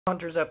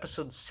Hunters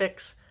episode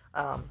 6.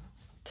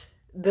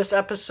 This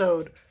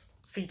episode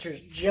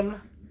features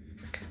Jim,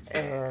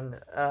 and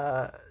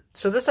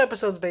so this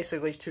episode is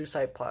basically two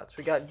side plots.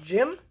 We got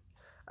Jim,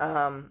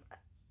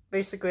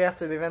 basically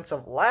after the events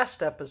of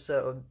last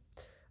episode,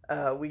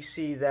 we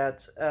see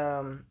that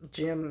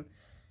Jim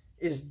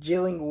is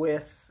dealing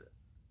with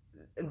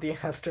the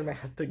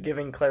aftermath of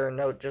giving Claire a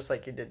note, just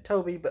like he did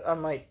Toby, but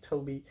unlike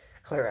Toby,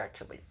 Claire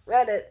actually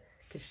read it,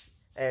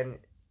 and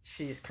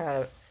she's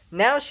kind of,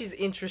 now she's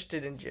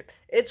interested in Jim.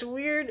 It's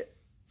weird,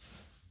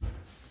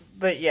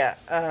 but yeah,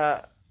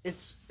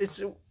 it's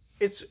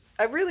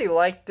I really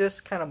like this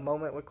kind of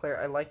moment with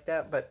Claire. I like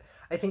that, but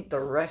I think the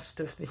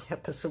rest of the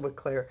episode with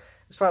Claire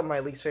is probably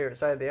my least favorite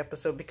side of the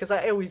episode, because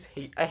I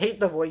hate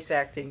the voice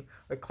acting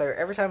with Claire.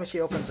 Every time she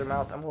opens her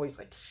mouth, I'm always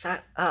like,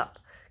 shut up,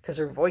 because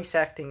her voice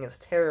acting is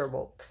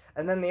terrible.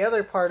 And then the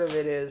other part of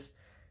it is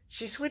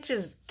she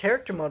switches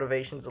character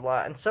motivations a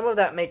lot, and some of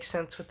that makes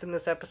sense within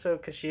this episode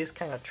because she is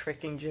kind of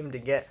tricking Jim to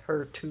get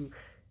her to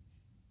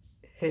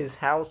his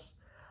house,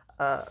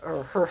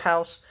 or her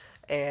house,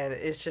 and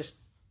it's just,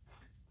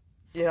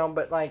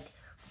 but like,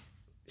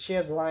 she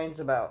has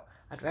lines about,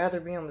 I'd rather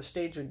be on the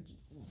stage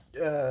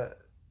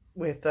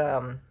with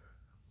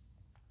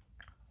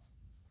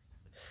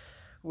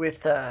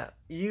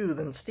you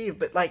than Steve,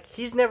 but like,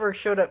 he's never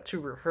showed up to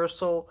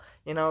rehearsal,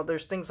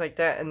 there's things like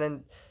that, and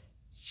then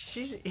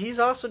he's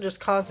also just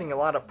causing a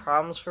lot of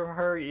problems for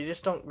her. You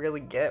just don't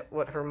really get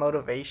what her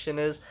motivation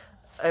is.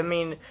 I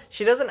mean,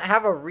 she doesn't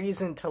have a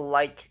reason to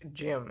like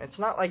Jim. It's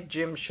not like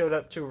Jim showed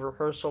up to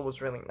rehearsal, was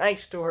really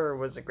nice to her,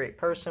 was a great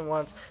person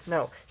once.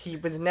 No, he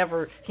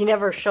never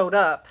showed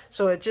up,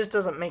 so it just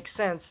doesn't make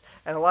sense,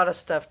 and a lot of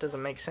stuff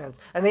doesn't make sense.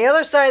 And the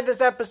other side of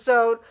this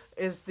episode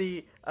is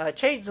the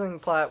changeling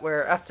plot,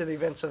 where after the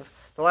events of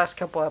the last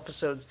couple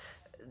episodes,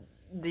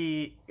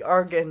 the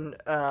Argan,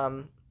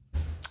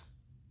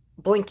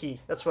 Blinky,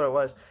 that's what it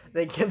was,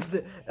 they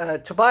give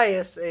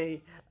Tobias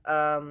a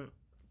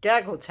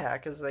gaggle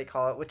attack, as they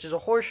call it, which is a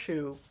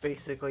horseshoe,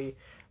 basically,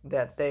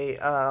 that they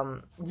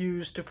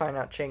use to find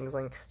out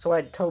changeling. So I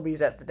had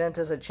Toby's at the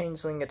dentist, had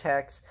changeling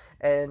attacks,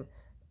 and,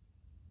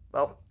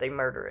 well, they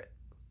murder it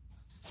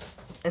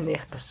in the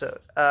episode.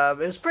 It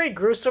was pretty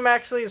gruesome,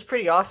 actually. It's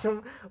pretty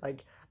awesome.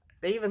 Like,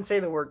 they even say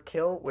the word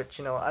kill, which,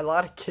 a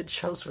lot of kid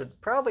shows would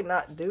probably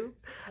not do.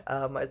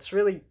 It's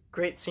really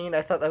great scene.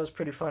 I thought that was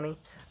pretty funny.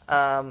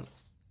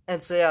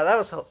 And so yeah, it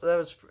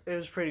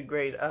was pretty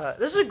great.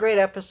 This is a great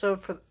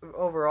episode for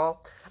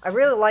overall. I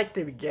really like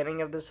the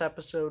beginning of this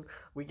episode.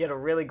 We get a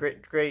really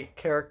great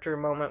character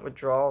moment with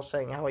Drawl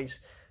saying how he's,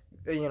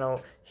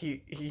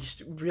 he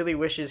really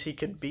wishes he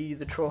could be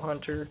the troll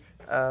hunter.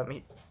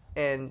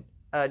 And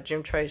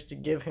Jim tries to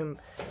give him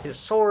his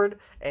sword,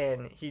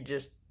 and it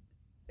just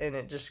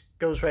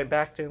goes right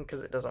back to him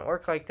because it doesn't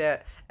work like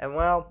that. And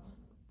well,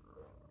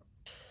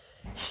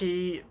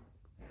 he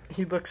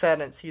looks at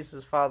it and sees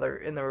his father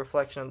in the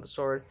reflection of the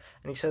sword,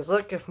 and he says,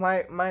 look, if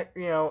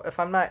if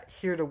I'm not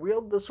here to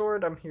wield the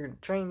sword, I'm here to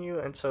train you.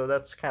 And so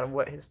that's kind of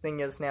what his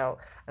thing is now,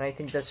 and I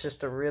think that's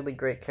just a really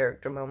great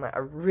character moment. I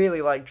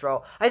really like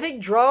Drawl. I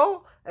think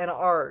Drawl and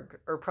Arg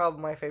are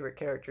probably my favorite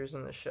characters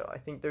in the show. I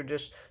think they're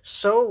just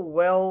so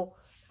well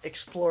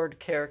explored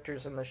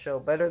characters in the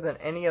show, better than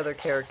any other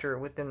character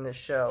within this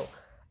show,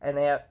 and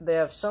they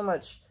have so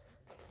much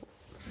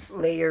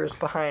layers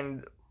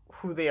behind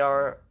who they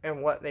are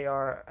and what they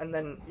are. And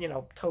then,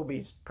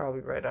 Toby's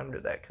probably right under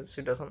that, because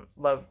who doesn't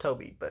love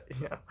Toby? But,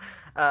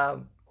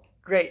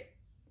 great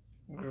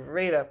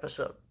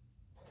episode.